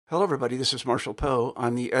Hello, everybody. This is Marshall Poe.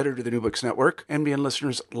 I'm the editor of the New Books Network. NBN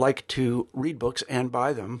listeners like to read books and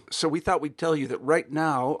buy them. So we thought we'd tell you that right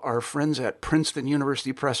now, our friends at Princeton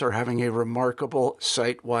University Press are having a remarkable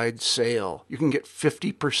site-wide sale. You can get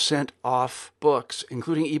 50% off books,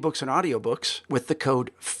 including ebooks and audiobooks, with the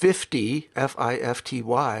code 50,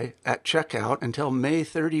 F-I-F-T-Y, at checkout until May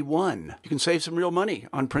 31. You can save some real money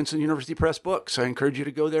on Princeton University Press books. I encourage you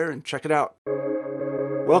to go there and check it out.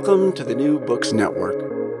 Welcome to the New Books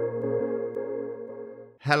Network.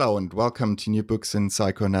 Hello and welcome to New Books in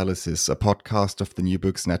Psychoanalysis, a podcast of the New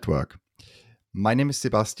Books Network. My name is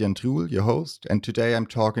Sebastian Truhl, your host, and today I'm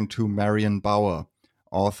talking to Marion Bauer,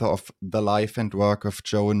 author of The Life and Work of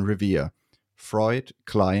Joan Revere, Freud,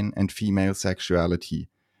 Klein, and Female Sexuality,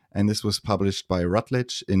 and this was published by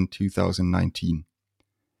Routledge in 2019.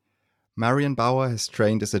 Marion Bauer has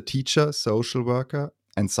trained as a teacher, social worker,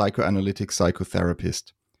 and psychoanalytic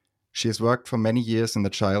psychotherapist. She has worked for many years in the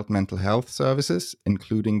child mental health services,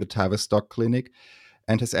 including the Tavistock Clinic,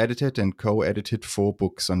 and has edited and co-edited 4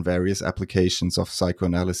 books on various applications of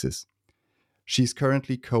psychoanalysis. She is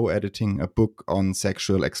currently co-editing a book on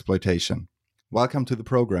sexual exploitation. Welcome to the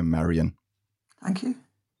program, Marion. Thank you.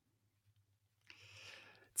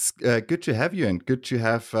 It's good to have you, and good to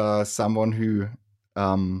have someone who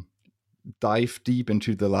dived deep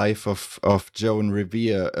into the life of Joan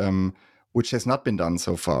Revere, which has not been done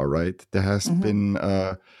so far, right? There has been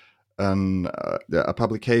a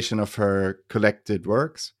publication of her collected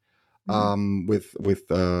works with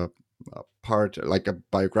a part, like a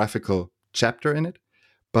biographical chapter in it.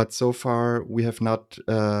 But so far, we have not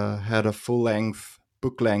had a full-length,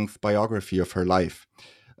 book-length biography of her life.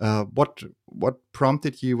 What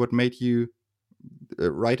prompted you? What made you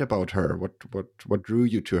write about her? What drew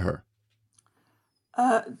you to her?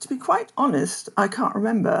 To be quite honest, I can't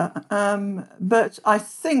remember, but I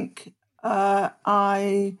think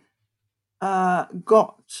I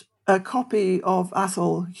got a copy of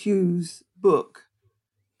Athol Hughes' book,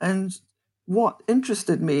 and what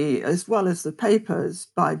interested me, as well as the papers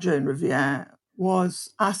by Joan Revere,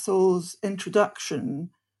 was Athol's introduction,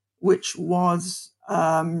 which was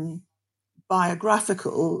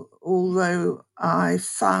biographical, although I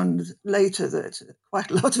found later that quite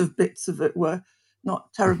a lot of bits of it were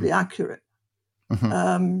not terribly accurate. But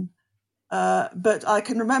I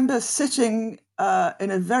can remember sitting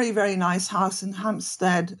in a very, very nice house in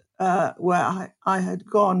Hampstead where I had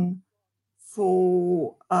gone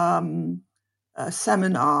for a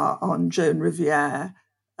seminar on Joan Revere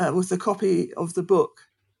with a copy of the book.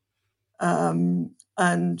 I'm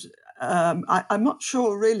not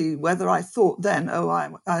sure really whether I thought then,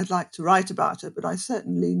 I'd like to write about her, but I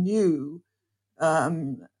certainly knew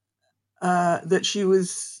that she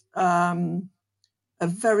was a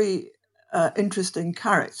very interesting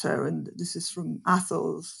character, and this is from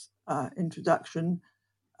Athol's introduction,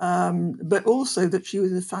 but also that she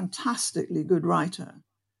was a fantastically good writer.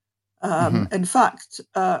 In fact,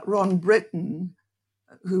 Ron Britton,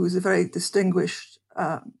 who was a very distinguished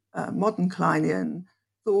modern Kleinian,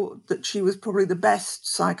 thought that she was probably the best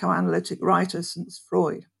psychoanalytic writer since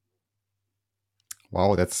Freud.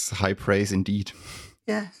 Wow, that's high praise indeed.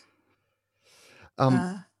 Yes.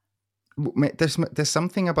 There's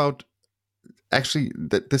something about, actually,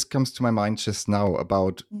 that this comes to my mind just now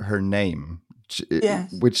about her name,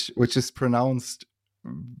 yes. which is pronounced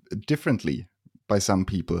differently by some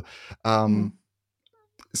people.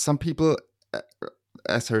 Some people,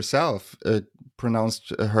 as herself,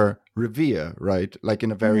 pronounced her Revere, right? Like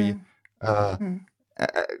in a very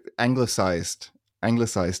anglicized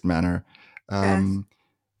manner. Yes.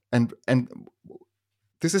 And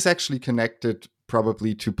this is actually connected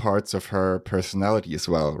probably to parts of her personality as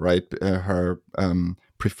well, right? Her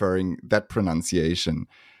preferring that pronunciation.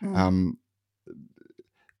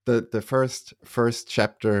 The first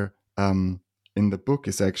chapter in the book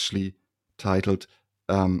is actually titled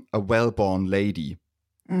 "A Well-Born Lady,"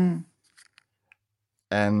 and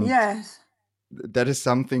yes, that is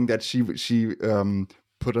something that she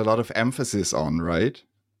put a lot of emphasis on, right?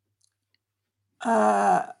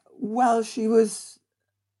 Well, she was,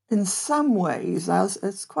 in some ways,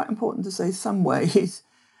 it's quite important to say some ways,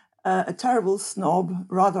 a terrible snob,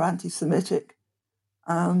 rather anti-Semitic.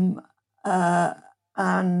 In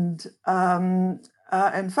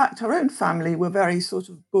fact, her own family were very sort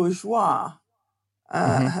of bourgeois.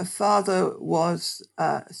 Her father was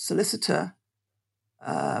a solicitor,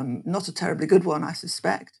 not a terribly good one, I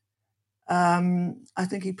suspect. I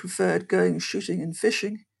think he preferred going shooting and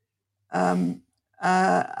fishing.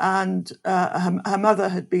 And her mother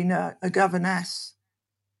had been a governess,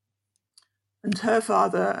 and her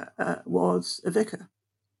father was a vicar.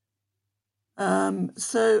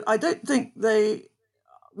 So I don't think they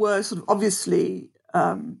were sort of obviously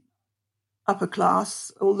upper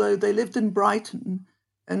class, although they lived in Brighton,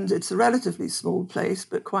 and it's a relatively small place,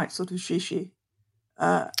 but quite sort of shishy.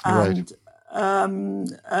 And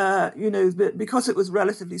because it was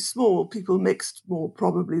relatively small, people mixed more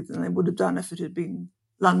probably than they would have done if it had been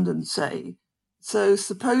London, say. So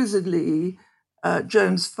supposedly,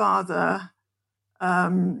 Joan's father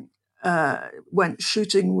went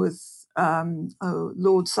shooting with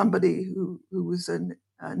Lord somebody who was a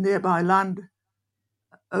nearby land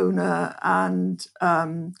owner, and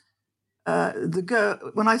the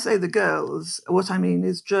girl. When I say the girls, what I mean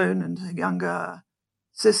is Joan and her younger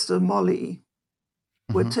sister Molly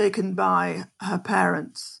were taken by her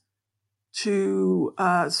parents to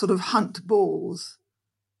sort of hunt bulls,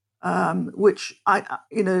 which are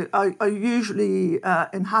usually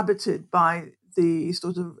inhabited by the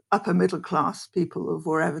sort of upper middle class people of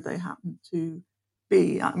wherever they happen to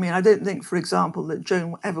be. I mean, I don't think, for example, that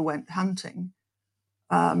Joan ever went hunting,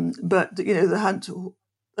 but the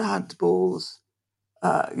hunt bulls,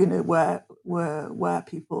 where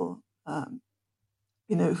people,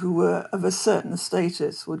 who were of a certain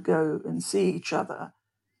status would go and see each other.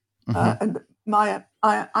 And I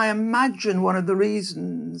imagine one of the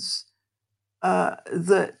reasons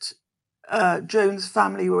that Joan's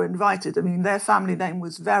family were invited, I mean, their family name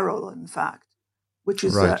was Verrill, in fact, which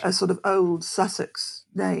is a sort of old Sussex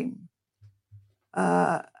name,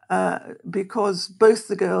 because both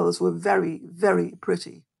the girls were very, very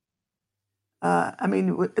pretty. I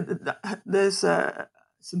mean, there's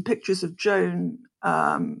some pictures of Joan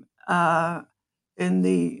in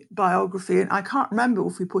the biography, and I can't remember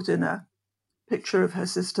if we put in a picture of her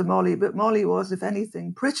sister Molly, but Molly was, if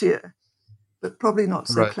anything, prettier, but probably not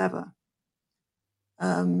so clever.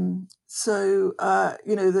 That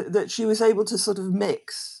she was able to sort of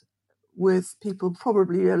mix with people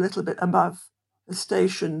probably a little bit above her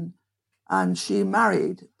station, and she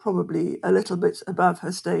married probably a little bit above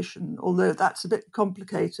her station, although that's a bit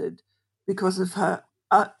complicated because of her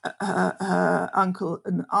uncle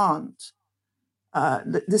and aunt.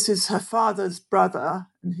 This is her father's brother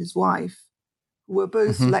and his wife, who were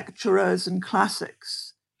both lecturers in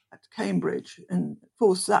classics at Cambridge. And of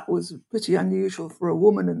course, that was pretty unusual for a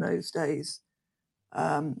woman in those days,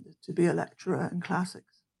 to be a lecturer in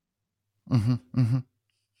classics.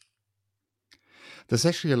 There's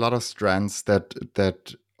actually a lot of strands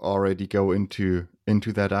that already go into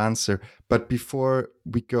that answer. But before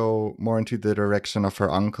we go more into the direction of her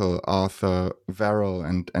uncle, Arthur Verrill,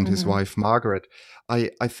 and his wife, Margaret, I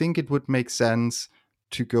think it would make sense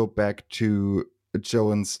to go back to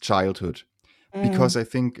Joan's childhood, because I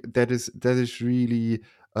think that is really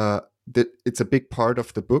that it's a big part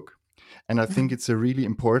of the book. And I think it's a really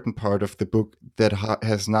important part of the book that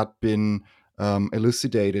has not been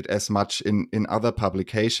elucidated as much in other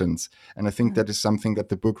publications. And I think that is something that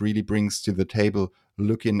the book really brings to the table,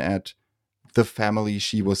 looking at the family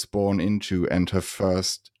she was born into and her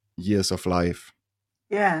first years of life.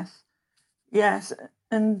 Yes.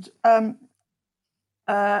 And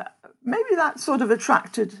maybe that sort of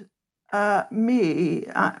attracted me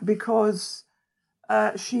because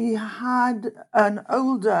she had an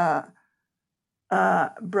older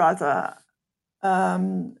brother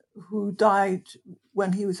who died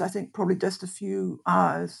when he was, I think, probably just a few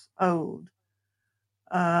hours old.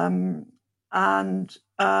 And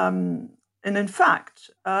in fact,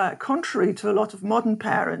 contrary to a lot of modern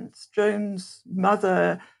parents, Joan's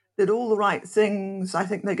mother did all the right things. I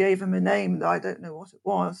think they gave him a name, though I don't know what it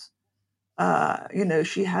was.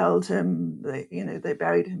 She held him, they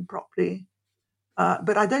buried him properly.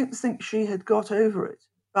 But I don't think she had got over it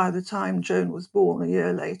by the time Joan was born a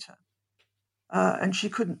year later. And she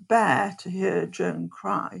couldn't bear to hear Joan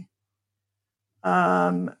cry.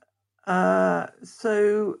 That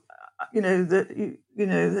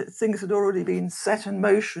things had already been set in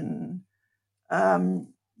motion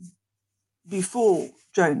before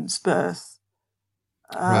Joan's birth.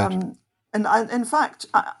 And in fact,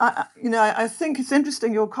 I think it's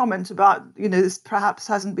interesting your comment about, this perhaps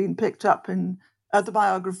hasn't been picked up in other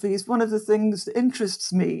biographies. One of the things that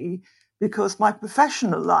interests me, because my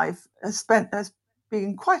professional life has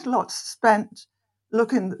been quite a lot spent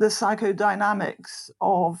looking at the psychodynamics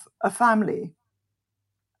of a family.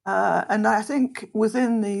 And I think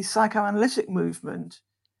within the psychoanalytic movement,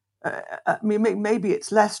 maybe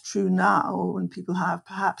it's less true now when people have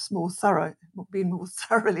perhaps been more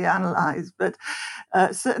thoroughly analyzed, but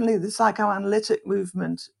certainly the psychoanalytic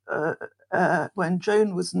movement, when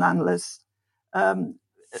Joan was an analyst,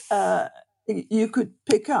 you could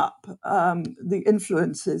pick up the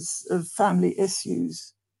influences of family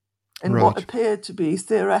issues. in what appeared to be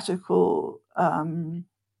theoretical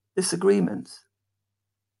disagreements.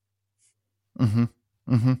 Mm-hmm.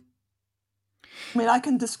 Mm-hmm. I mean, I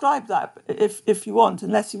can describe that if you want,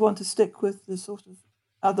 unless you want to stick with the sort of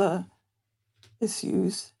other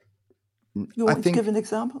issues. You want to give an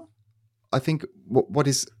example? I think what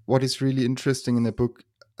is really interesting in the book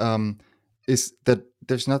is that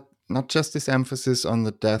there's not just this emphasis on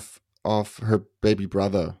the death of her baby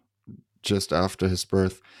brother just after his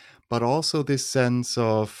birth, but also this sense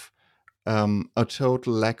of a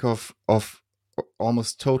total lack of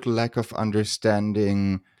almost total lack of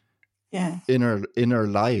understanding inner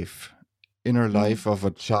life of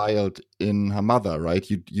a child in her mother, right?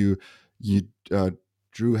 You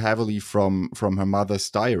drew heavily from her mother's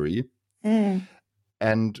diary.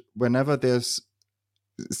 And whenever there's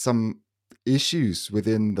some issues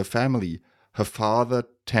within the family, her father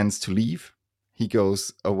tends to leave. He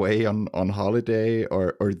goes away on holiday,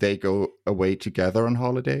 or they go away together on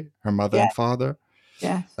holiday, her mother and father.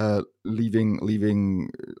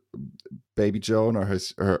 Leaving baby Joan or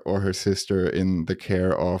her sister in the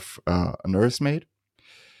care of a nursemaid.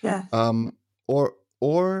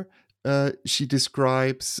 Or she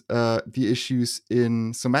describes the issues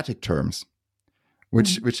in somatic terms,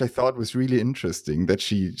 which I thought was really interesting. That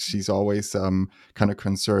she's always kind of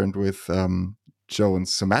concerned with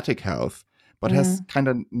Joan's somatic health, but has kind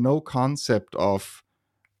of no concept of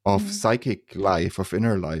psychic life, of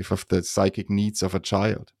inner life, of the psychic needs of a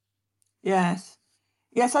child. Yes,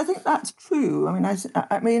 I think that's true. I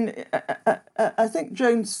mean, I think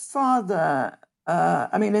Joan's father.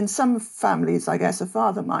 I mean, in some families, I guess a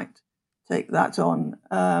father might take that on,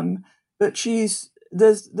 but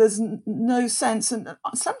there's no sense, and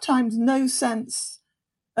sometimes no sense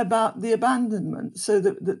about the abandonment. So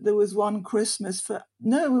that there was one Christmas, for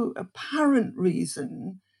no apparent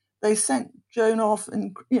reason, they sent Joan off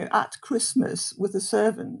at Christmas with a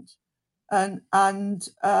servant, and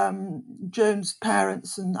Joan's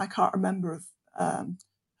parents, and I can't remember if her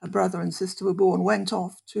brother and sister were born, went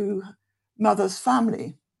off to mother's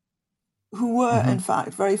family, who were in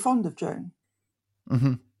fact very fond of Joan.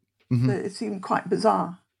 So it seemed quite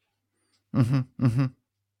bizarre. And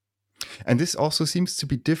this also seems to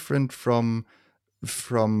be different from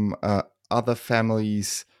other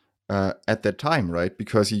families at that time, right?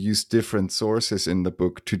 Because you use different sources in the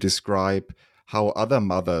book to describe how other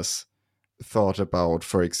mothers thought about,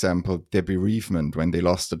 for example, their bereavement when they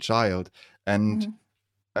lost a child. And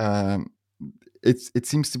it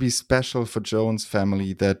seems to be special for Joan's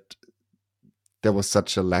family that there was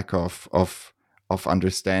such a lack of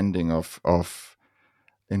understanding of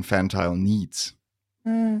infantile needs.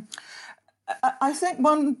 I think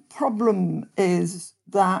one problem is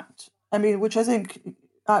that, I mean, which I think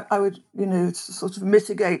I would, sort of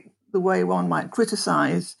mitigate the way one might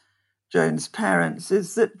criticize Joan's parents,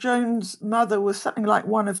 is that Joan's mother was something like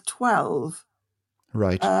one of 12.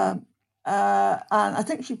 Right. And I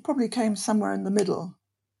think she probably came somewhere in the middle.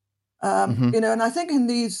 And I think in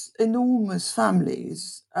these enormous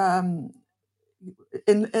families,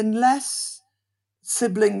 unless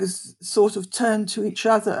siblings sort of turn to each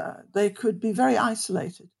other, they could be very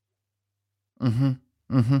isolated.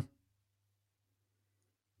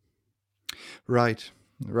 Right.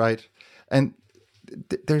 And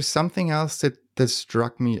there's something else that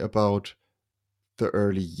struck me about the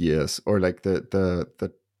early years, or like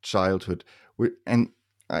the childhood. And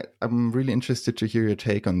I'm really interested to hear your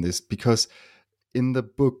take on this, because in the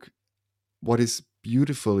book, what is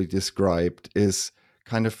beautifully described is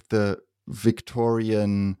kind of the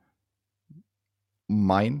Victorian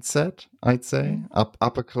mindset, I'd say,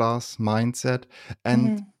 upper class mindset.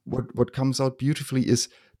 And what comes out beautifully is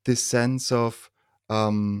this sense of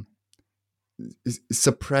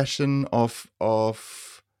suppression of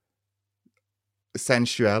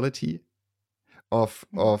sensuality, of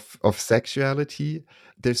sexuality.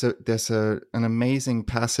 There's an amazing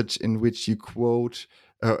passage in which you quote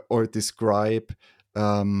or describe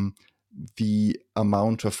the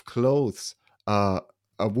amount of clothes a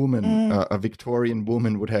woman, a Victorian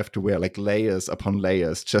woman, would have to wear, like layers upon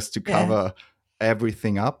layers, just to cover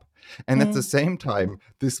everything up. And at the same time,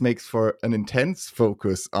 this makes for an intense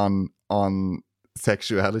focus on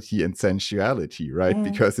sexuality and sensuality, right?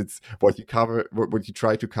 Because it's what you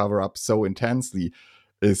try to cover up so intensely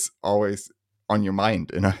is always on your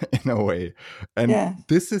mind in a way. And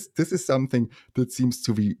this is something that seems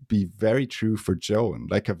to be very true for Joan,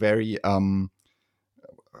 like a very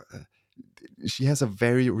she has a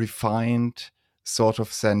very refined sort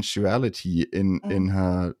of sensuality in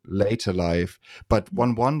her later life, but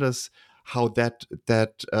one wonders how that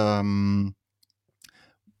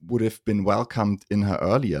would have been welcomed in her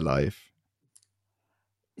earlier life?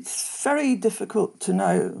 It's very difficult to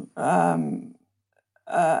know. I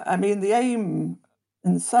mean, the aim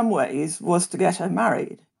in some ways was to get her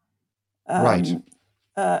married. Right.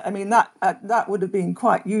 I mean, that would have been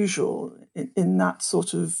quite usual in that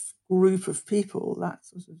sort of group of people, that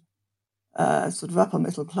sort of upper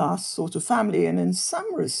middle class sort of family. And in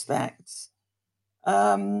some respects,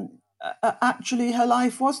 actually, her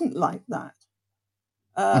life wasn't like that.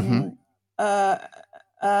 And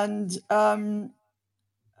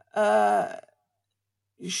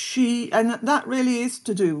that really is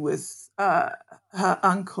to do with her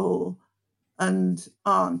uncle and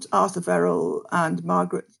aunt, Arthur Verrill, and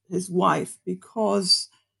Margaret, his wife, because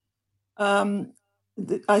I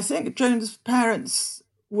think Joan's parents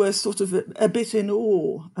were sort of a bit in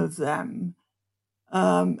awe of them,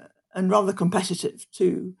 and rather competitive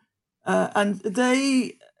too. And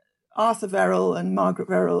Arthur Verrill and Margaret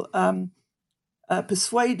Verrill,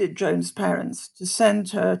 persuaded Joan's parents to send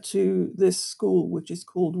her to this school, which is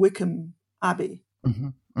called Wickham Abbey.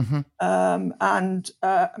 And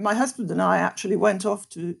my husband and I actually went off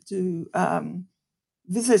to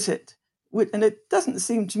visit it. And it doesn't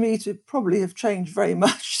seem to me to probably have changed very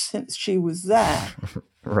much since she was there.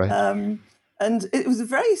 Right. And it was a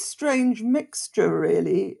very strange mixture,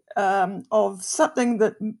 really, of something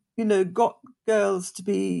that, got girls to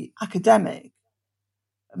be academic,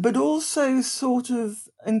 but also sort of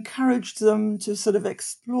encouraged them to sort of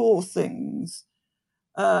explore things.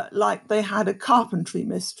 Like they had a carpentry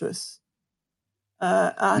mistress.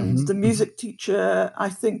 And the music teacher, I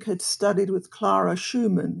think, had studied with Clara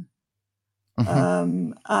Schumann.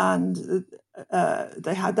 And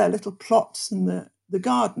they had their little plots in the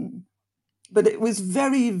garden. But it was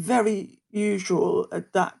very, very usual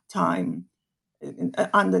at that time,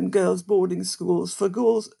 and in girls' boarding schools, for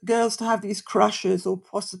girls to have these crushes or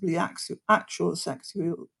possibly actual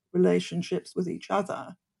sexual relationships with each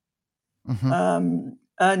other. And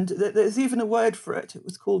there's even a word for it. It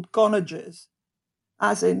was called gonages,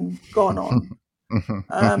 as in gone on.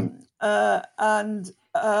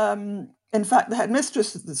 In fact, the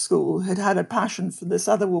headmistress of the school had a passion for this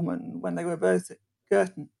other woman when they were both at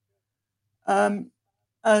Girton.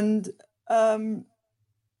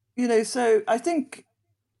 So I think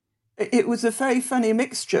it was a very funny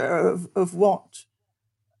mixture of what,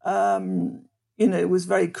 was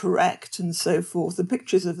very correct and so forth. The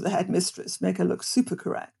pictures of the headmistress make her look super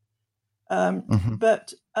correct.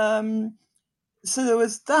 But so there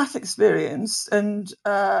was that experience, and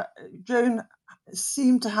Joan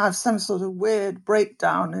seemed to have some sort of weird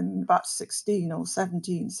breakdown in about 16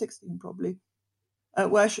 probably,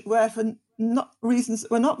 where for reasons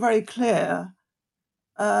that were not very clear,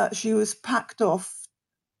 she was packed off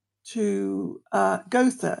to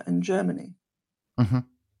Gotha in Germany.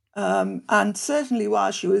 And certainly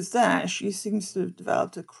while she was there, she seems to have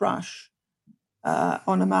developed a crush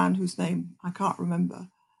on a man whose name I can't remember.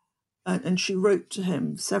 And she wrote to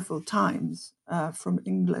him several times from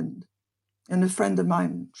England. And a friend of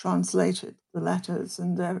mine translated the letters,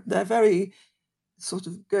 and they're very sort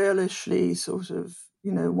of girlishly sort of,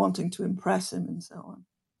 wanting to impress him and so on.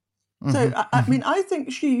 So, I mean, I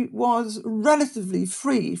think she was relatively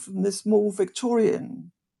free from this more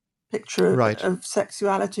Victorian picture of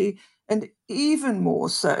sexuality, and even more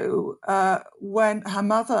so when her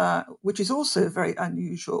mother, which is also very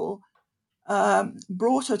unusual,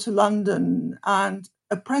 brought her to London and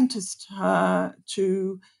apprenticed her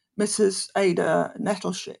to Mrs. Ada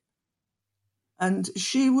Nettleship. And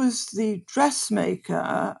she was the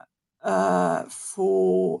dressmaker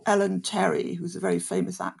for Ellen Terry, who's a very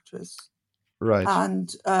famous actress,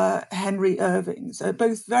 and Henry Irving. So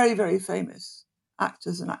both very, very famous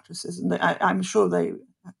actors and actresses. And I'm sure they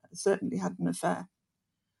certainly had an affair.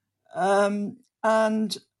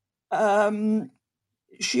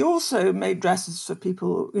 She also made dresses for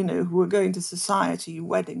people, who were going to society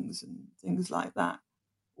weddings and things like that,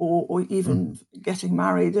 or even getting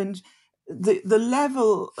married. And the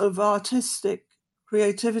level of artistic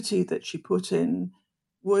creativity that she put in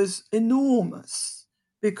was enormous,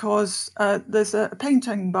 because there's a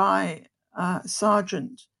painting by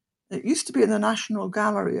Sargent. It used to be in the National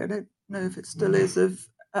Gallery. I don't know if it still is, of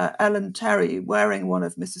Ellen Terry wearing one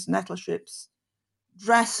of Mrs. Nettleship's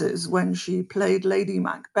dresses when she played Lady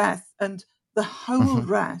Macbeth, and the whole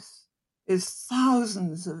dress is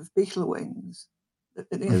thousands of beetle wings,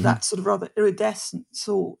 that sort of rather iridescent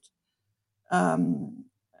sort. And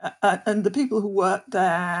the people who worked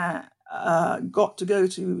there got to go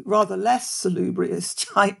to rather less salubrious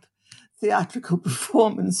type theatrical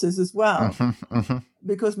performances as well,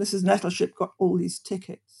 because Mrs. Nettleship got all these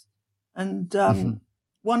tickets. And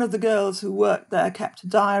one of the girls who worked there kept a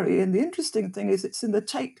diary, and the interesting thing is it's in the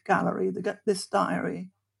Tate Gallery, this diary,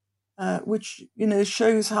 which,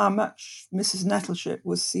 shows how much Mrs. Nettleship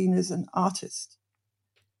was seen as an artist.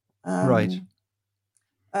 Right.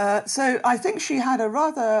 So I think she had a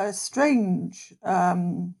rather strange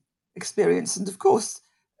experience. And of course,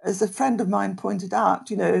 as a friend of mine pointed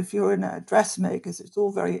out, if you're in a dressmaker's, it's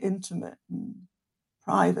all very intimate and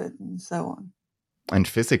private and so on. And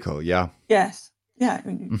physical, yeah. Yes. Yeah, I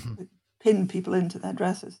mean, you pin people into their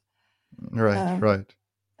dresses. Right, right.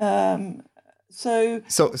 So,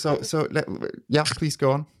 yeah, please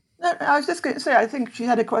go on. No, I was just going to say, I think she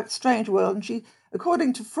had a quite strange world, and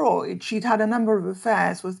according to Freud, she'd had a number of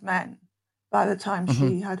affairs with men by the time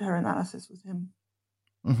she had her analysis with him.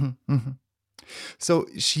 So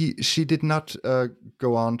she did not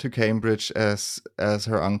go on to Cambridge as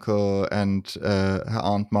her uncle and her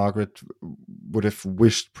Aunt Margaret would have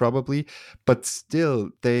wished, probably, but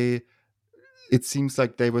still it seems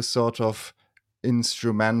like they were sort of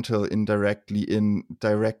instrumental indirectly in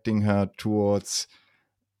directing her towards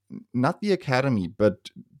not the academy but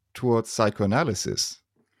towards psychoanalysis,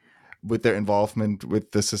 with their involvement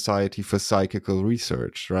with the Society for Psychical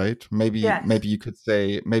Research, right? Maybe you could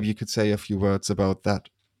say a few words about that.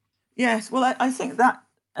 Yes, well, I think that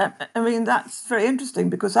that's very interesting,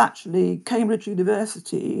 because actually Cambridge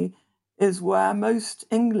University is where most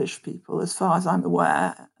English people, as far as I'm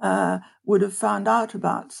aware, would have found out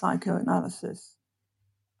about psychoanalysis.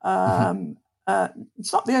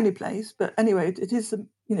 It's not the only place, but anyway, it is.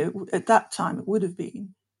 At that time it would have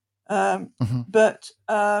been. But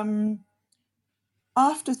after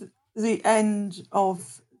the end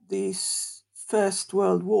of the First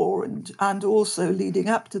World War and also leading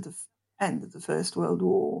up to the end of the First World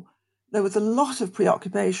War, there was a lot of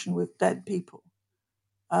preoccupation with dead people.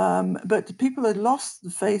 But people had lost the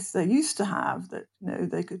faith they used to have, that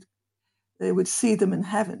they would see them in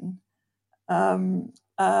heaven, and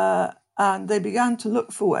they began to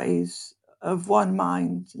look for ways of one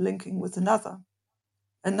mind linking with another.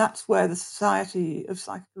 And that's where the Society of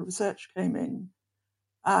Psychical Research came in.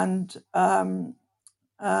 And I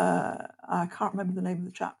can't remember the name of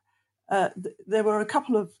the chap. There were a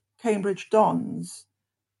couple of Cambridge dons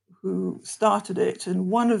who started it, and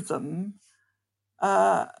one of them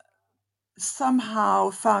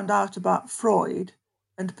somehow found out about Freud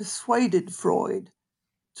and persuaded Freud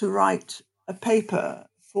to write a paper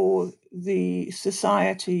for the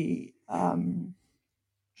Society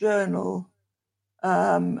journal,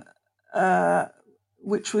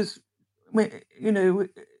 which was,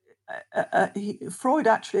 Freud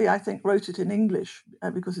actually, I think, wrote it in English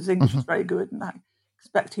because his English was very good, and I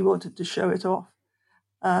expect he wanted to show it off.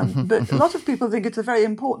 But a lot of people think it's a very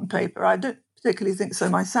important paper. I don't particularly think so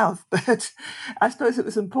myself, but I suppose it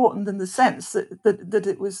was important in the sense that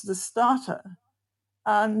it was the starter.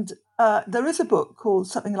 And there is a book called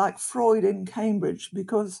something like Freud in Cambridge,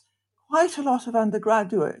 because quite a lot of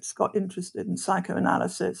undergraduates got interested in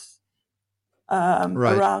psychoanalysis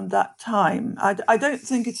around that time. I don't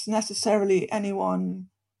think it's necessarily anyone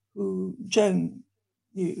who Joan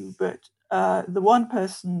knew, but the one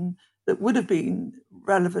person that would have been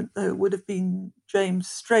relevant, though, would have been James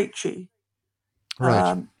Strachey,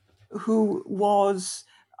 who was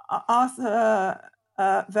Arthur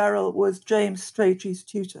Verrill was James Strachey's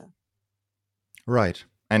tutor. Right.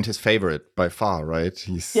 And his favorite by far, right?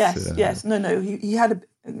 Yes. No. He had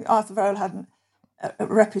Arthur Verrill had a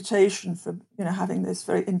reputation for having this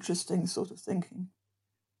very interesting sort of thinking.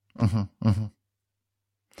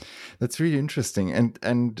 That's really interesting,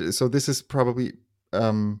 and so this is probably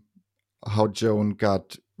how Joan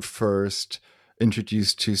got first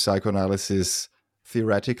introduced to psychoanalysis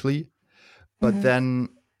theoretically, but then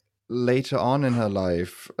later on in her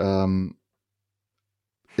life,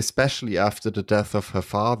 especially after the death of her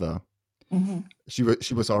father, she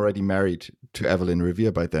was already married to Evelyn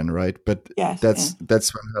Revere by then, right? But that's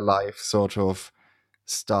when her life sort of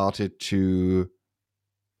started to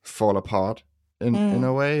fall apart in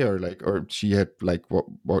a way, or she had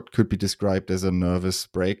what could be described as a nervous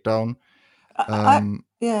breakdown.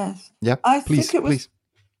 Yes. Yeah. Think it was. Please.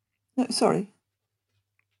 No, sorry.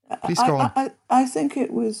 Please go on. I think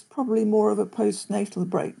it was probably more of a postnatal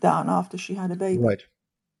breakdown after she had a baby.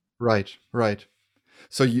 Right.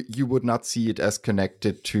 So you would not see it as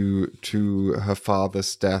connected to her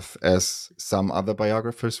father's death as some other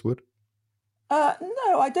biographers would?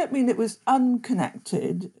 No, I don't mean it was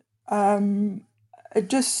unconnected. It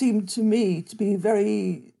just seemed to me to be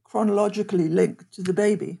very chronologically linked to the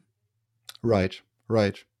baby. Right.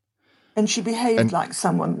 And she behaved like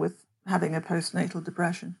someone with having a postnatal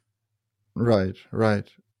depression. Right.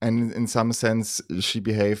 and in some sense, she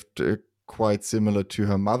behaved quite similar to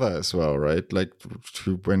her mother as well, right? Like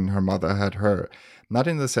to when her mother had her. Not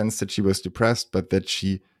in the sense that she was depressed, but that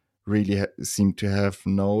she really seemed to have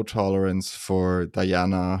no tolerance for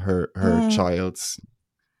Diana, her child's.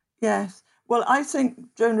 Yes. Well, I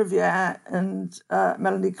think Joan Riviere and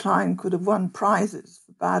Melanie Klein could have won prizes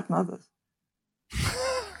for bad mothers.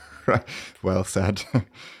 Right. Well said.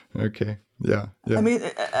 Okay. Yeah. I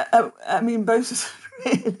mean, both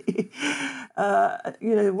really.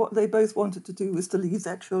 What they both wanted to do was to leave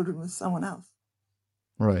their children with someone else.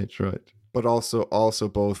 Right. But also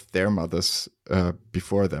both their mothers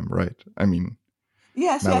before them, right? I mean,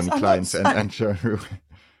 yes, Melanie Klein's and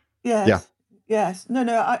yes, yeah. Yes. No,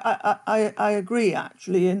 I agree,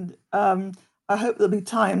 actually. And I hope there'll be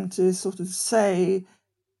time to sort of say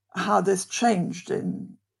how this changed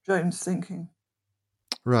in Joan's thinking.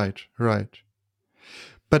 Right.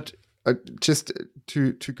 But just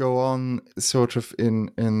to go on sort of in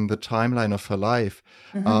the timeline of her life,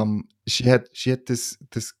 she had this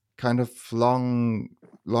kind of long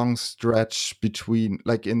stretch between,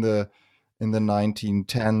 like in the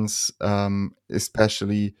 1910s,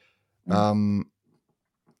 especially early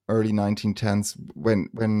 1910s,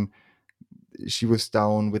 when she was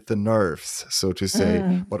down with the nerves, so to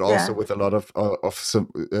say, but also with a lot of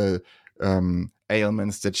some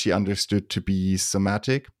ailments that she understood to be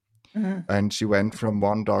somatic. And she went from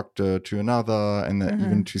one doctor to another, and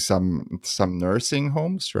even to some nursing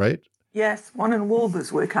homes, right? Yes, one in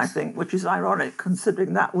Walberswick, I think, which is ironic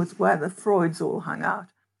considering that was where the Freuds all hung out.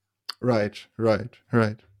 Right.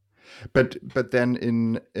 But then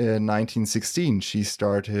in 1916, she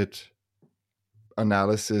started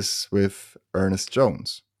analysis with Ernest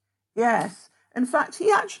Jones. Yes. In fact,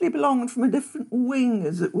 he actually belonged from a different wing,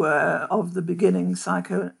 as it were, of the beginning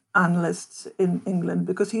psychoanalysts in England,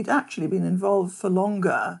 because he'd actually been involved for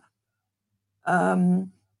longer.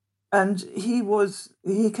 And he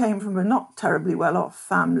came from a not terribly well-off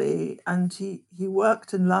family, and he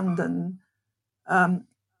worked in London, and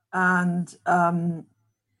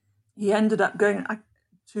he ended up going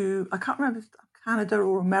to, I can't remember if Canada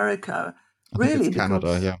or America, really, it's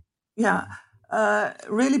Canada,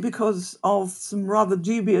 really because of some rather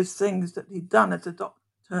dubious things that he'd done as a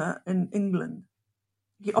doctor in England.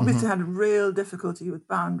 He obviously had a real difficulty with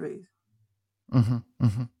boundaries.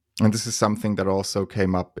 And this is something that also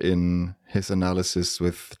came up in his analysis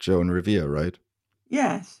with Joan Riviere, right?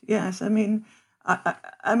 Yes. I mean,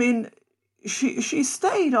 she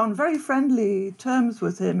stayed on very friendly terms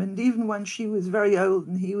with him, and even when she was very old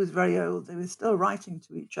and he was very old, they were still writing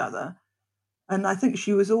to each other. And I think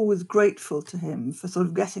she was always grateful to him for sort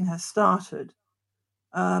of getting her started.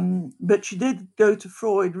 But she did go to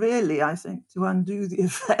Freud, really, I think, to undo the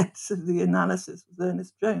effects of the analysis with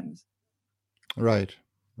Ernest Jones. Right.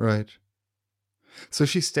 So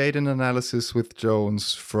she stayed in analysis with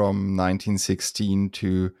Jones from 1916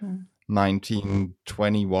 to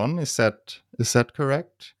 1921. Is that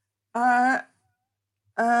correct? I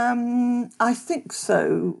think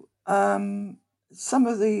so. Some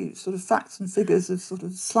of the sort of facts and figures have sort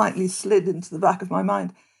of slightly slid into the back of my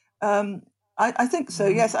mind. I think so,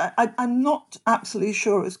 yes. I'm not absolutely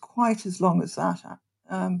sure it was quite as long as that,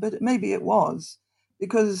 but maybe it was,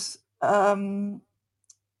 because, I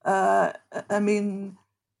mean,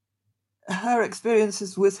 her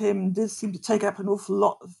experiences with him did seem to take up an awful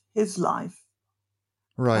lot of his life.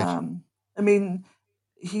 Right. I mean,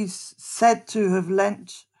 he's said to have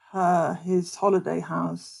lent her his holiday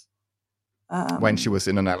house. When she was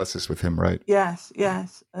in analysis with him, right? Yes.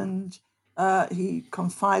 And he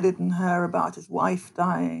confided in her about his wife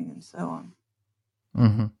dying and so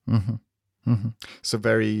on. So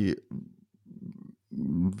very,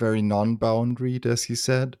 very non-boundaried, as he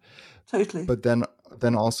said. Totally. But then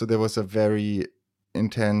also there was a very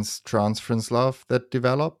intense transference love that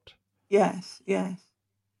developed. Yes.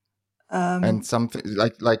 And something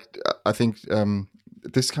like I think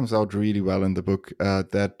this comes out really well in the book,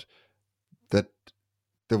 that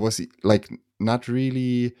there was like not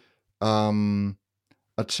really a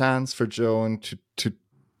chance for Joan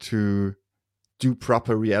to do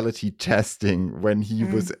proper reality testing when he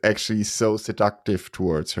was actually so seductive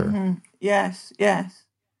towards her. Yes.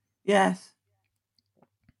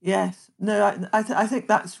 No, I think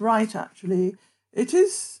that's right. Actually, it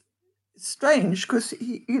is strange because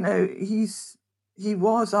he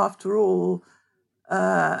was, after all,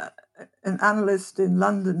 an analyst in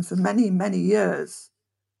London for many years,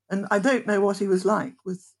 and I don't know what he was like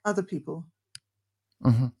with other people.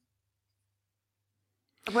 But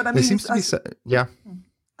I mean, there seems to be yeah.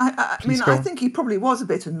 I mean, I think he probably was a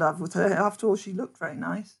bit in love with her. After all, she looked very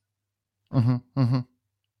nice.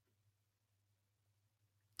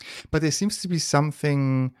 But there seems to be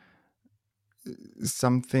something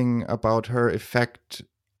about her effect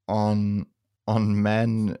on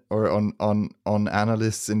men or on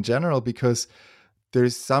analysts in general, because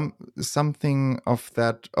there's something of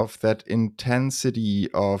that intensity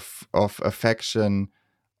of affection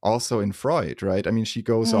also in Freud, right? I mean, she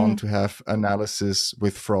goes on to have analysis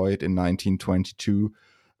with Freud in 1922,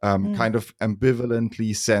 kind of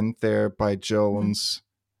ambivalently sent there by Jones,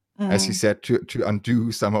 as he said, to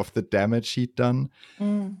undo some of the damage he'd done.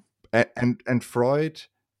 And Freud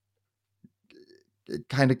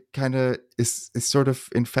kind of is sort of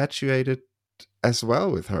infatuated as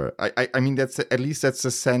well with her. I mean, that's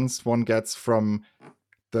the sense one gets from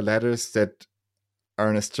the letters that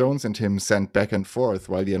Ernest Jones and him sent back and forth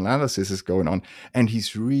while the analysis is going on, and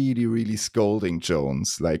he's really, really scolding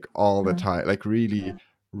Jones like all the time, like really,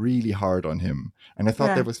 really hard on him. And I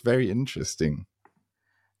thought that was very interesting.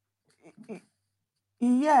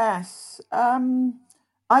 Yes.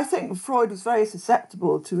 I think Freud was very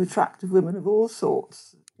susceptible to attractive women of all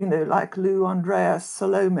sorts, like Lou, Andreas,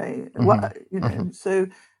 Salome, so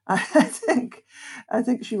I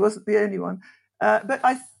think she wasn't the only one. But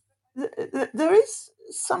there is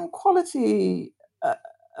some quality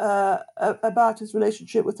about his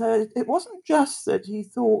relationship with her. It wasn't just that he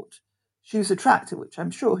thought she was attractive, which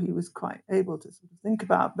I'm sure he was quite able to sort of think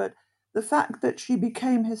about, but the fact that she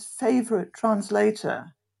became his favorite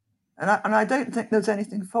translator. And I don't think there's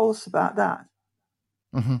anything false about that.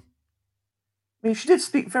 I mean, she did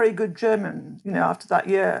speak very good German, after that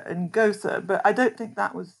year in Gotha, but I don't think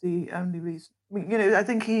that was the only reason. I mean, I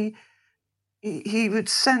think he would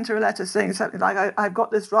send her a letter saying something like, I've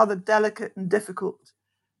got this rather delicate and difficult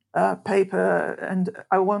paper, and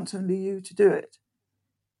I want only you to do it.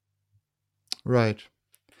 Right.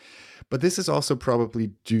 But this is also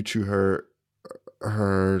probably due to her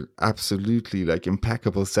absolutely like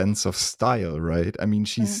impeccable sense of style, right? I mean,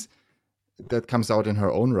 that comes out in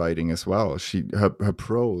her own writing as well. Her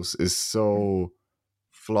prose is so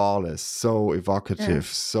flawless, so evocative,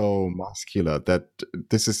 so muscular, that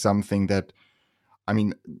this is something that, I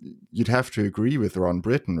mean, you'd have to agree with Ron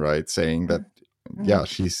Britton, right? Saying that,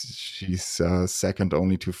 she's second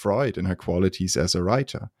only to Freud in her qualities as a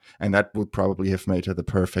writer. And that would probably have made her the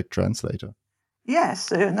perfect translator. Yes,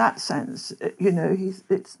 so in that sense,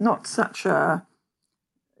 it's not such a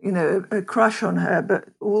crush on her, but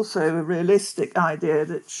also a realistic idea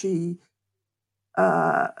that she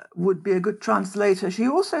would be a good translator. She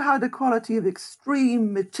also had a quality of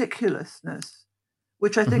extreme meticulousness,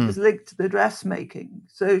 which I think is linked to the dressmaking.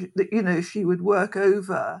 So that, she would work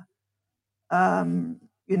over,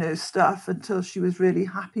 stuff until she was really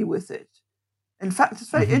happy with it. In fact, it's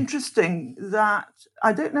very interesting that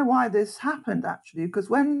I don't know why this happened, actually, because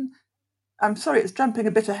I'm sorry, it's jumping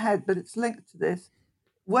a bit ahead, but it's linked to this.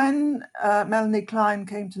 When Melanie Klein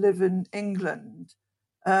came to live in England,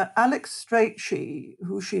 Alex Strachey,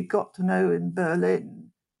 who she'd got to know in Berlin,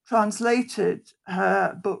 translated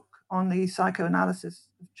her book on the psychoanalysis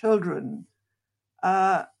of children.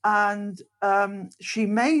 And she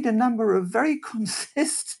made a number of very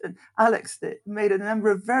consistent, Alex made a number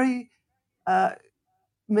of very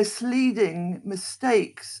misleading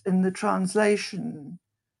mistakes in the translation,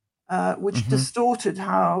 which distorted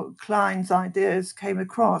how Klein's ideas came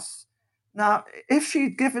across. Now, if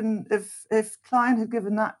Klein had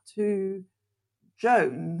given that to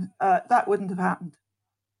Joan, that wouldn't have happened.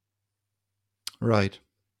 Right.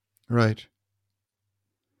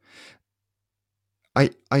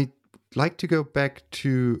 I'd like to go back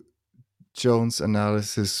to Joan's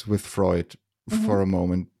analysis with Freud for a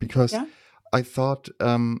moment, because I thought,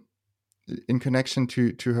 in connection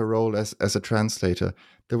to her role as a translator,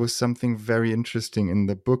 there was something very interesting in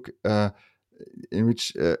the book in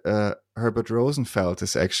which Herbert Rosenfeld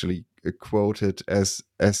is actually quoted as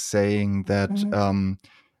saying that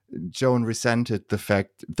Joan resented the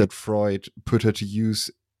fact that Freud put her to use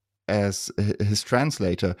as his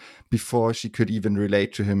translator before she could even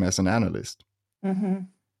relate to him as an analyst.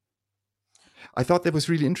 I thought that was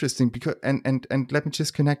really interesting because, and let me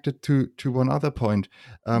just connect it to one other point,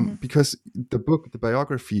 because the book, the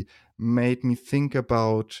biography, made me think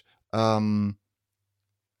about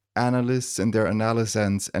analysts and their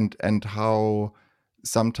analysans, and how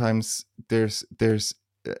sometimes there's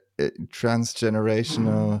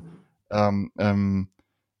transgenerational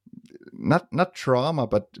not trauma,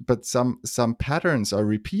 but some patterns are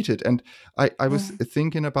repeated. And I was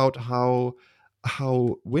thinking about how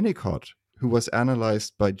Winnicott, who was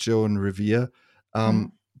analyzed by Joan Revere,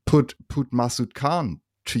 put Masood Khan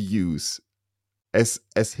to use as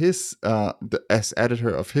his as editor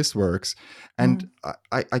of his works, and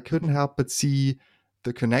I couldn't help but see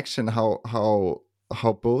the connection, how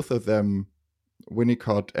both of them,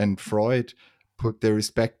 Winnicott and Freud, put their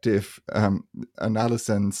respective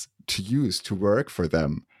analyses to use to work for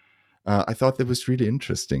them. I thought that was really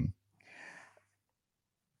interesting.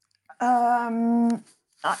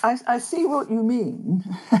 I see what you mean,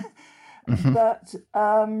 but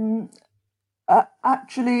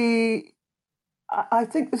actually, I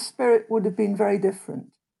think the spirit would have been very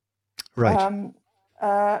different. Right.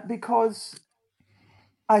 Because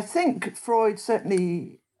I think Freud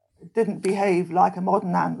certainly didn't behave like a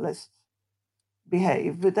modern analyst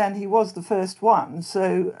behaved, but then he was the first one.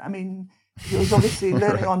 So, I mean, he was obviously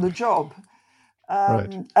learning on the job.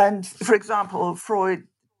 Right. And, for example, Freud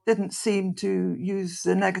didn't seem to use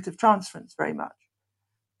the negative transference very much,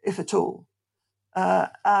 if at all.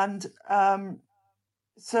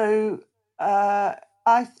 So I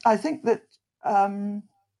think that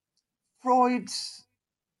Freud's,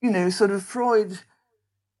 Freud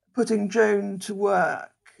putting Joan to work,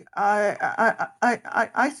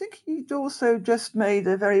 I think he'd also just made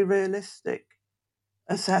a very realistic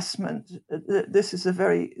assessment that this is a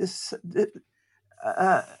very...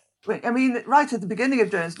 I mean, right at the beginning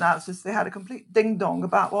of Joan's analysis, they had a complete ding-dong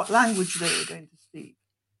about what language they were going to speak.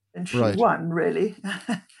 And she won, really.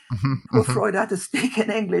 Poor Freud had to speak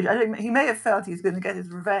in English. I think he may have felt he was going to get his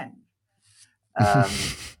revenge. But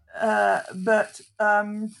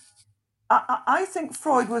I think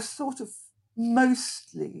Freud was sort of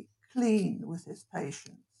mostly clean with his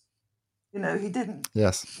patients. He didn't...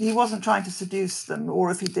 Yes. He wasn't trying to seduce them,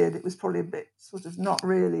 or if he did, it was probably a bit sort of not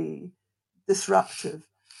really disruptive.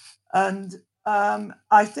 And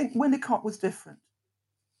I think Winnicott was different.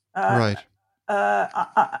 Right.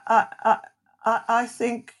 I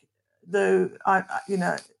think, though, I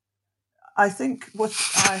think what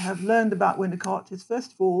I have learned about Winnicott is,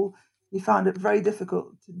 first of all, he found it very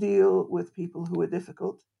difficult to deal with people who were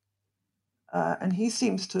difficult. And he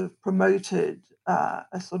seems to have promoted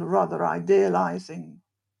a sort of rather idealizing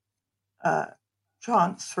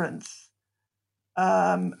transference.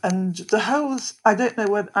 And the whole, I don't know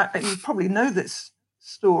whether, you probably know this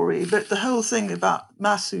story, but the whole thing about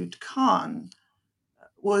Masood Khan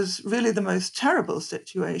was really the most terrible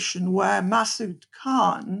situation, where Masood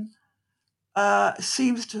Khan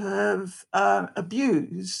seems to have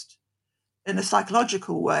abused, in a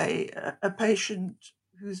psychological way, a patient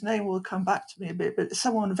whose name will come back to me a bit, but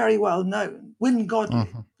someone very well known, Wynne Godley,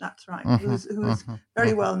 that's right, who was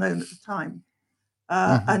very well known at the time.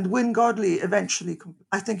 And Wynne Godley eventually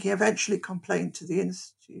complained to the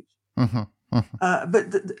Institute. But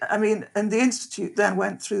and the Institute then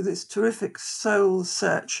went through this terrific soul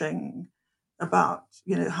searching about,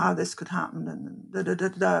 how this could happen, and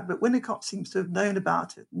But Winnicott seems to have known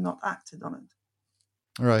about it and not acted on it.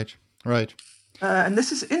 Right. And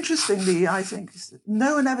this is, interestingly, I think,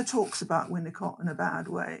 no one ever talks about Winnicott in a bad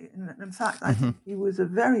way. And in fact, I think he was a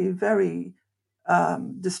very, very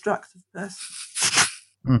destructive person.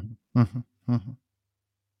 I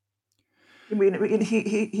mean,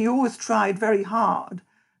 he always tried very hard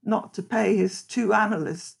not to pay his two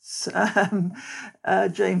analysts,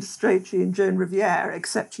 James Strachey and Joan Riviere,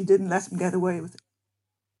 except he didn't let them get away with it.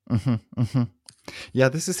 Yeah,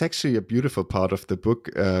 this is actually a beautiful part of the book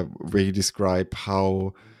where you describe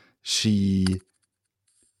how she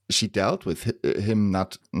dealt with him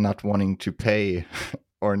not wanting to pay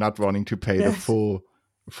or not wanting to pay the full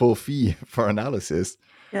fee for analysis.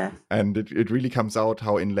 Yeah. And it really comes out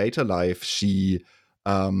how in later life she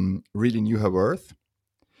really knew her worth.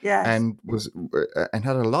 Yes. And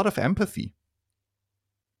had a lot of empathy.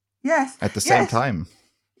 Yes. At the same time.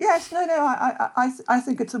 Yes, no. I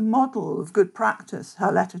think it's a model of good practice,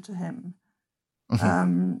 her letter to him. Sort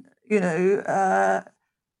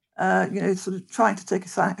of trying to take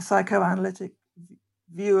a psychoanalytic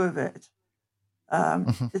view of it. So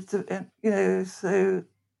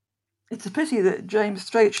it's a pity that James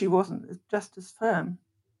Strachey wasn't just as firm.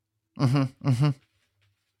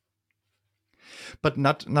 But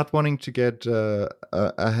not wanting to get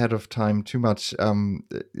ahead of time too much.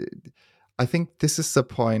 I think this is the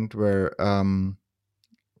point where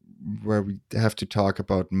we have to talk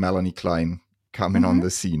about Melanie Klein coming on the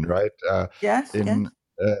scene, right? Yes. In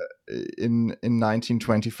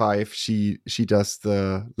 1925, she does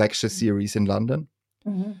the lecture series in London,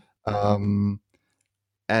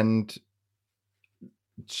 and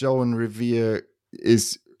Joan Riviere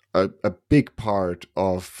is a big part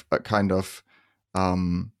of a kind of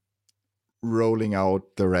rolling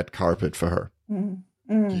out the red carpet for her.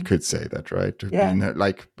 You could say that, right? Yeah. Being,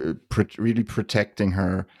 really protecting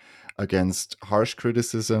her against harsh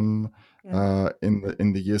criticism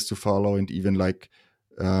in the years to follow, and even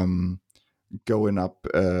going up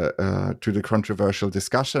to the controversial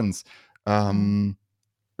discussions,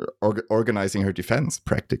 organizing her defense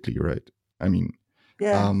practically, right? I mean,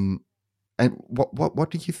 and what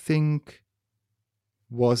do you think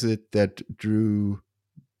was it that drew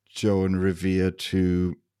Joan Revere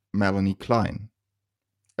to Melanie Klein,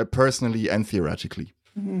 personally and theoretically?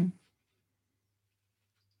 Mm-hmm.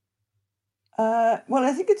 Well,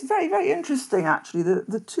 I think it's very, very interesting, actually.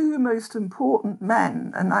 The two most important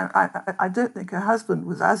men, and I don't think her husband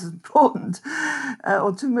was as important,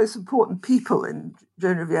 or two most important people in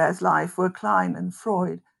Joan Revere's life were Klein and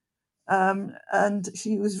Freud. And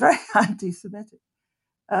she was very anti-Semitic.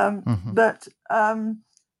 But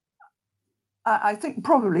I think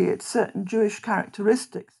probably it's certain Jewish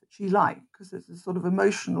characteristics that she liked, because there's a sort of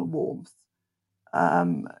emotional warmth.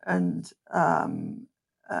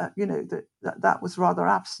 That was rather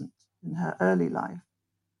absent in her early life.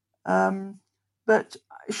 But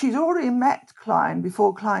she'd already met Klein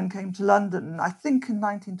before Klein came to London, I think in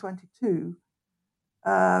 1922,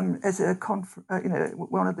 as a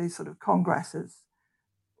one of these sort of congresses.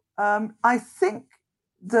 I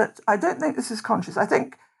don't think this is conscious. I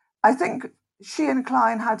think she and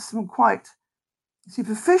Klein had some quite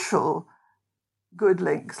superficial good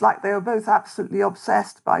links, like they were both absolutely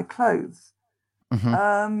obsessed by clothes.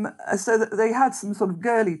 So that they had some sort of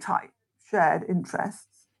girly type shared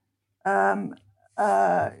interests. But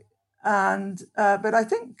I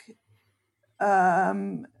think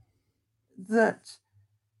that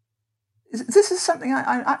this is something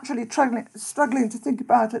I'm actually struggling to think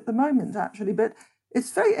about at the moment, actually. But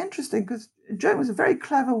it's very interesting because Joan was a very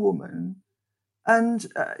clever woman,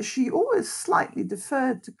 and she always slightly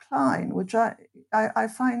deferred to Klein, which I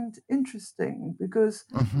find interesting, because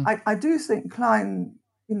I do think Klein,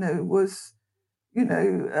 was,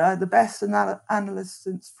 the best analyst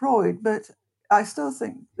since Freud, but I still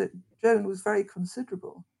think that Joan was very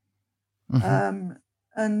considerable.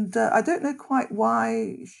 And I don't know quite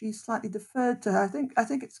why she slightly deferred to her. I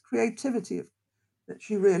think it's creativity that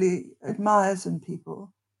she really admires in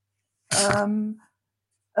people. But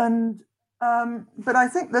I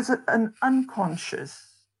think there's an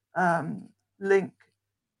unconscious link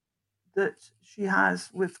that she has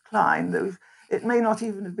with Klein, though it may not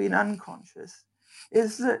even have been unconscious,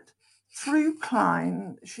 is that through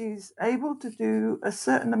Klein, she's able to do a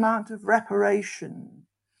certain amount of reparation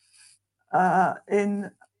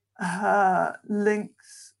in her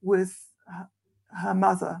links with her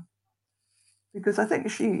mother, because I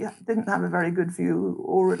think she didn't have a very good view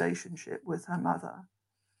or relationship with her mother.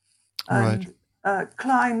 And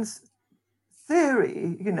Klein's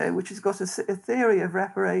theory, which has got a theory of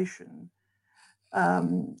reparation,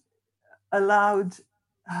 allowed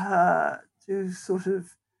her to sort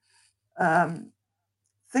of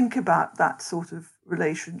think about that sort of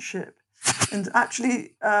relationship. And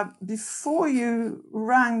actually, before you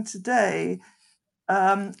rang today,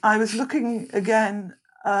 I was looking again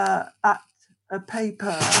at a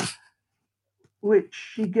paper which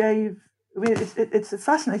she gave. I mean, it's a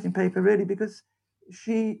fascinating paper, really, because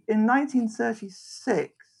in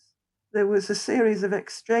 1936, there was a series of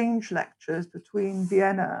exchange lectures between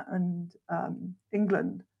Vienna and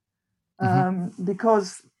England,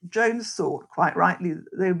 because Jones thought, quite rightly,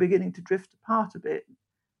 that they were beginning to drift apart a bit,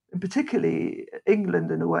 and particularly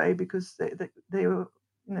England in a way, because they were,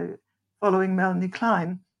 following Melanie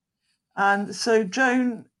Klein. And so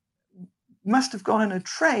Joan must have gone on a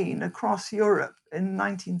train across Europe in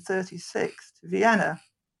 1936 to Vienna,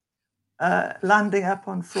 landing up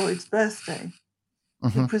on Freud's birthday,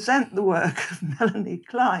 to present the work of Melanie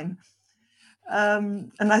Klein.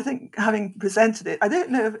 And I think, having presented it, I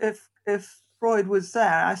don't know if Freud was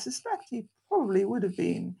there. I suspect he probably would have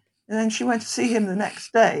been. And then she went to see him the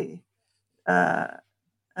next day. But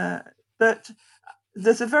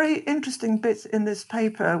there's a very interesting bit in this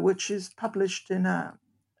paper, which is published in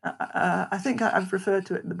I think I've referred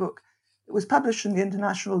to it in the book. It was published in the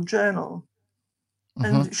International Journal.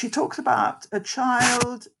 And she talks about a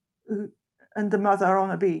child and the mother on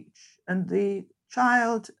a beach. And the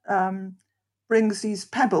child brings these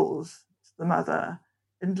pebbles to the mother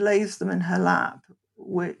and lays them in her lap,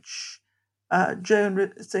 which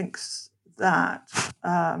Joan thinks that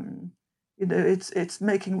it's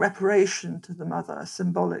making reparation to the mother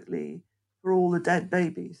symbolically for all the dead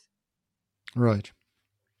babies. Right.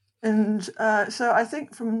 And so I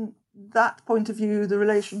think from that point of view, the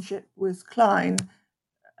relationship with Klein,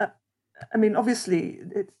 I mean, obviously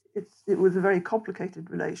it was a very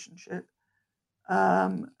complicated relationship.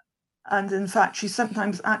 And in fact, she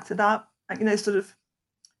sometimes acted out, sort of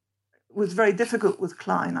was very difficult with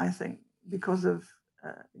Klein, I think, because of,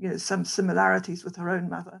 some similarities with her own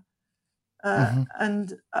mother.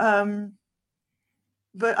 And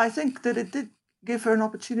but I think that it did give her an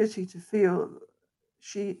opportunity to feel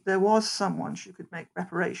there was someone she could make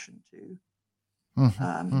reparation to.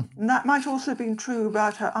 And that might also have been true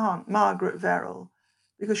about her aunt, Margaret Verrill,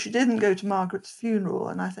 because she didn't go to Margaret's funeral,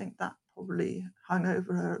 and I think that probably hung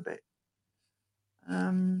over her a bit.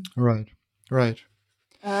 Right.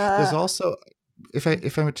 There's also, if I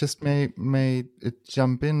just may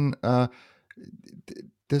jump in,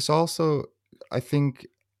 there's also, I think,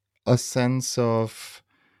 a sense of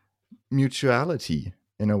mutuality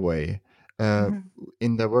in a way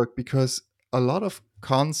in their work, because a lot of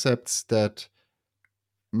concepts that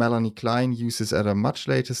Melanie Klein uses at a much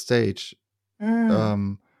later stage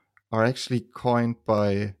are actually coined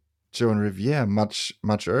by Joan Riviere much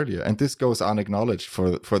earlier, and this goes unacknowledged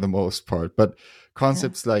for the most part. But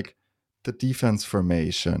concepts like the defense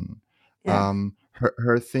formation,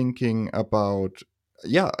 her thinking about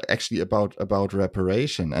about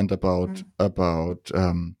reparation and about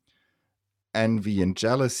envy and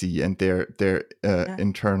jealousy and their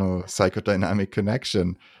internal psychodynamic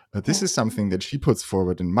connection. This is something that she puts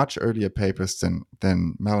forward in much earlier papers than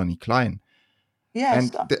Melanie Klein.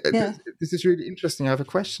 Yes, and this is really interesting. I have a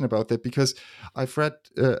question about that, because I've read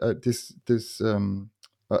a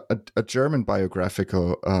German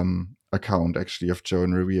biographical account actually of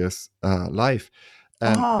Joan Riviere's life,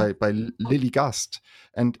 and by Lily Gust,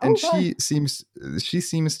 and she seems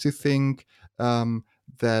to think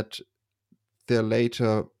that they're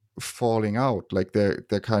later falling out, like they're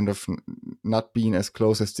kind of not being as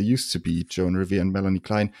close as they used to be. Joan Riviere and Melanie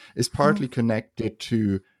Klein is partly connected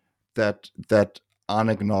to that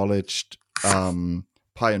unacknowledged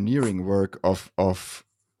pioneering work of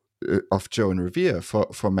Joan Riviere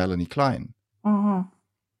for Melanie Klein.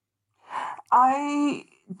 I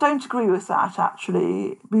don't agree with that,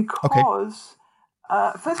 actually, because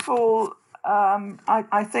first of all,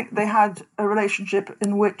 I think they had a relationship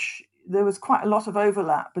in which there was quite a lot of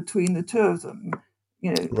overlap between the two of them,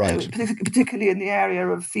 particularly in the area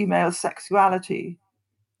of female sexuality.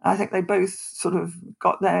 I think they both sort of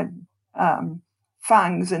got their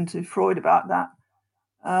fangs into Freud about that.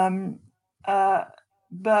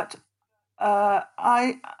 But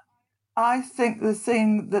I think the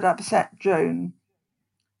thing that upset Joan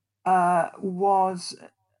was,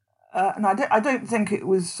 and I don't think it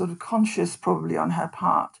was sort of conscious probably on her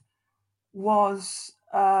part, was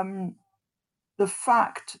the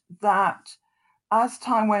fact that as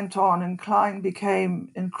time went on and Klein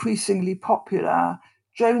became increasingly popular,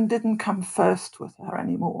 Joan didn't come first with her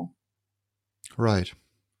anymore. Right.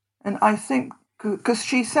 And I think, because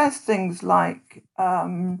she says things like,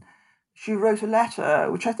 she wrote a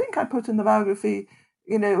letter, which I think I put in the biography,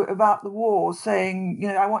 about the war, saying,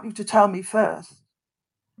 I want you to tell me first.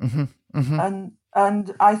 And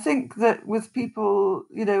I think that with people,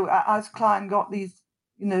 as Klein got these,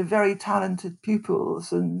 very talented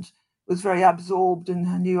pupils and was very absorbed in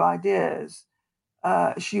her new ideas,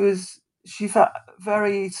 she felt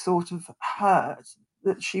very sort of hurt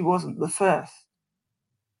that she wasn't the first.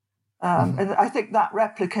 And I think that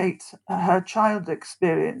replicates her child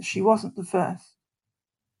experience. She wasn't the first.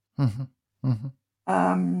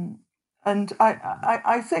 And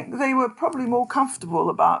I think they were probably more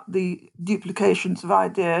comfortable about the duplications of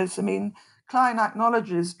ideas. I mean, Klein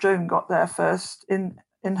acknowledges Joan got there first in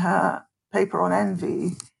her paper on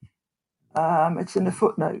envy. It's in a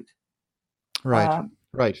footnote. Right.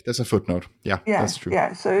 Right. There's a footnote. Yeah, that's true.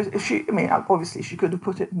 Yeah. So obviously she could have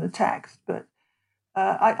put it in the text, but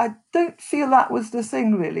I don't feel that was the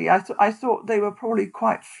thing, really. I thought they were probably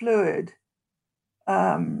quite fluid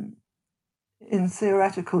in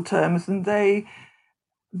theoretical terms,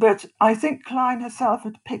 but I think Klein herself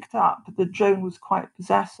had picked up that Joan was quite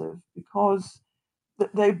possessive, because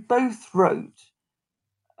they both wrote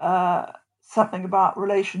something about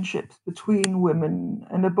relationships between women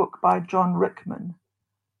in a book by John Rickman,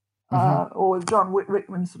 or John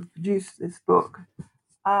Rickman sort of produced this book,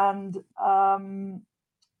 and let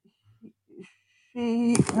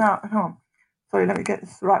me get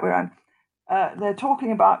this the right way around. They're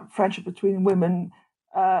talking about friendship between women,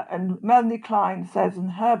 and Melanie Klein says in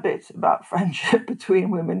her bit about friendship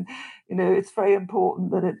between women, it's very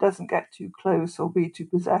important that it doesn't get too close or be too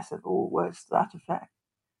possessive, or words to that effect.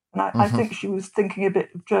 And I think she was thinking a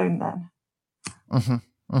bit of Joan then.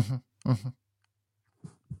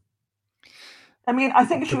 I mean, I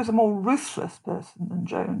think she was a more ruthless person than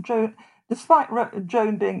Joan. Despite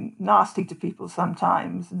Joan being nasty to people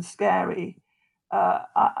sometimes and scary,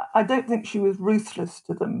 I don't think she was ruthless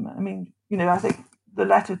to them. I mean, I think the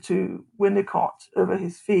letter to Winnicott over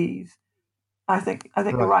his fees, I think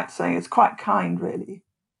you're right saying it's quite kind, really.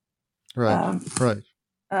 Right. Right.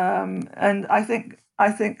 And I think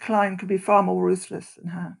Klein could be far more ruthless than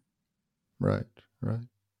her. Right. Right.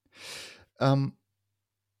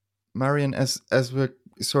 Marion, as we're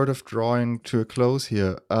sort of drawing to a close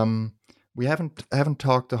here, we haven't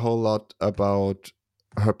talked a whole lot about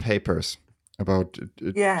her papers, about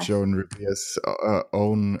Yes. Joan Revere's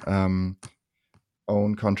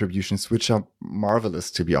own contributions, which are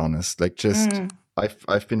marvelous, to be honest. Like, just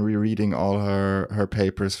I've been rereading all her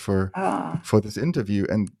papers for this interview,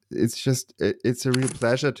 and it's a real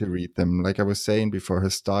pleasure to read them. Like I was saying before, her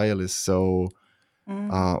style is so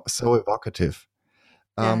evocative.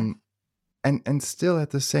 And still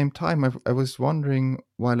at the same time, I was wondering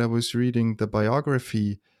while I was reading the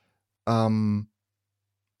biography,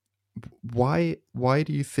 why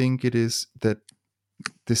do you think it is that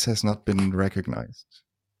this has not been recognized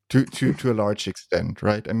to a large extent,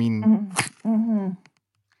 right? I mean,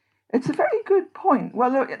 it's a very good point.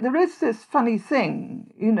 Well, there is this funny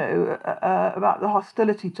thing, about the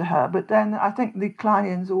hostility to her, but then I think the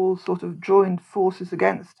Kleinians all sort of joined forces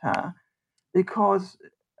against her, because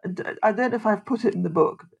I don't know if I've put it in the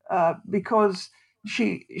book, because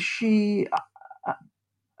she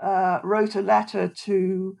wrote a letter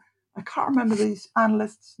to, I can't remember the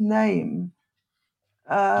analyst's name.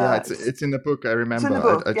 Yeah, it's in the book. I remember. It's in the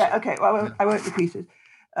book. Okay. Well, I won't repeat it.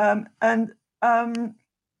 I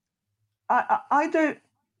don't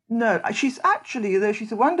know. She's actually, though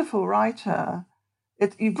she's a wonderful writer,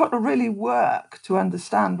 you've got to really work to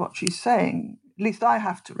understand what she's saying. At least I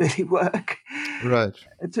have to really work, right,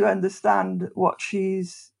 to understand what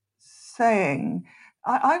she's saying.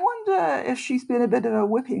 I wonder if she's been a bit of a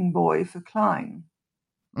whipping boy for Klein.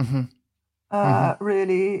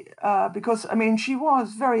 Really, because I mean, she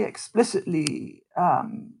was very explicitly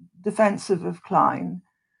defensive of Klein,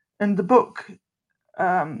 and the book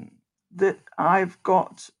that I've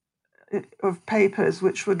got of papers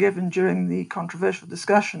which were given during the controversial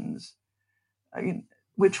discussions,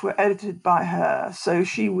 which were edited by her, so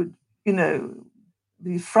she would,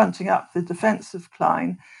 be fronting up the defense of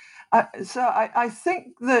Klein. So I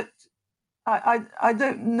think that I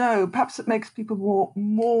don't know. Perhaps it makes people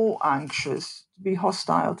more anxious to be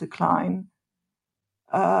hostile to Klein,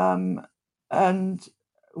 and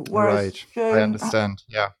whereas right, Joan, I understand.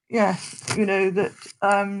 Yeah. Yes, that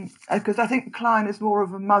because I think Klein is more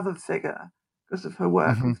of a mother figure because of her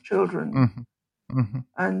work with children,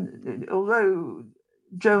 and although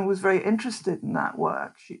Joan was very interested in that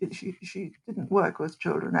work, she didn't work with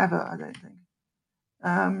children ever, I don't think.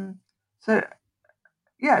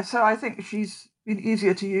 So I think she's been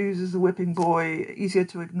easier to use as a whipping boy, easier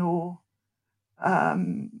to ignore.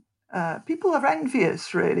 People are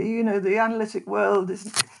envious, really. The analytic world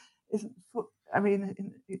isn't. I mean,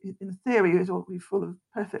 in theory, it ought to be full of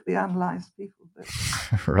perfectly analyzed people, but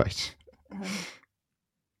right.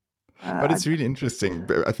 But it's really interesting.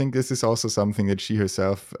 I think this is also something that she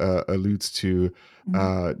herself alludes to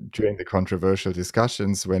during the controversial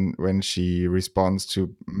discussions when she responds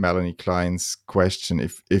to Melanie Klein's question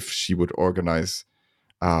if she would organize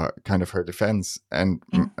kind of her defense. And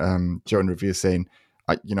Joan Revere saying,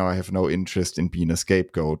 I have no interest in being a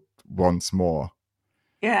scapegoat once more.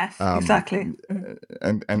 Yes, exactly.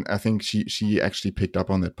 And I think she actually picked up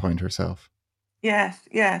on that point herself. Yes.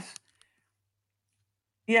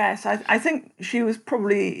 I think she was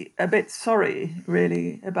probably a bit sorry,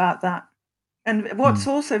 really, about that. And what's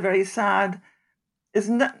also very sad is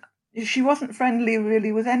that she wasn't friendly,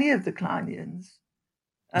 really, with any of the Kleinians.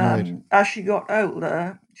 Right. As she got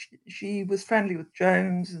older, she was friendly with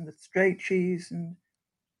Jones and the Strachey's and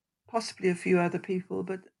possibly a few other people,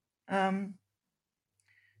 but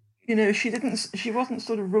she wasn't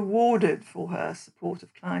sort of rewarded for her support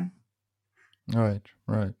of Klein. Right.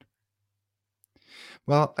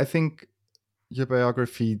 Well, I think your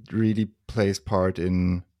biography really plays part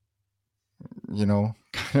in,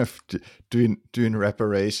 kind of doing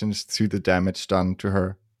reparations to the damage done to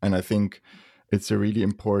her. And I think it's a really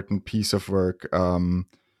important piece of work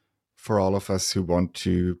for all of us who want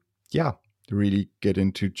to, really get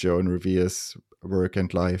into Joan Revere's work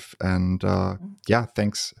and life. And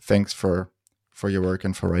thanks for your work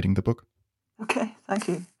and for writing the book. Okay, thank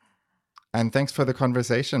you. And thanks for the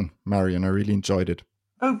conversation, Marion. I really enjoyed it.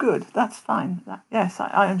 Oh, good. That's fine. Yes,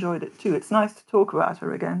 I enjoyed it too. It's nice to talk about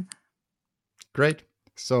her again. Great.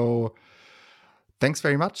 So thanks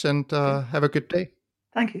very much and have a good day.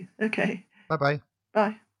 Thank you. Okay. Bye-bye.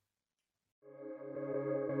 Bye.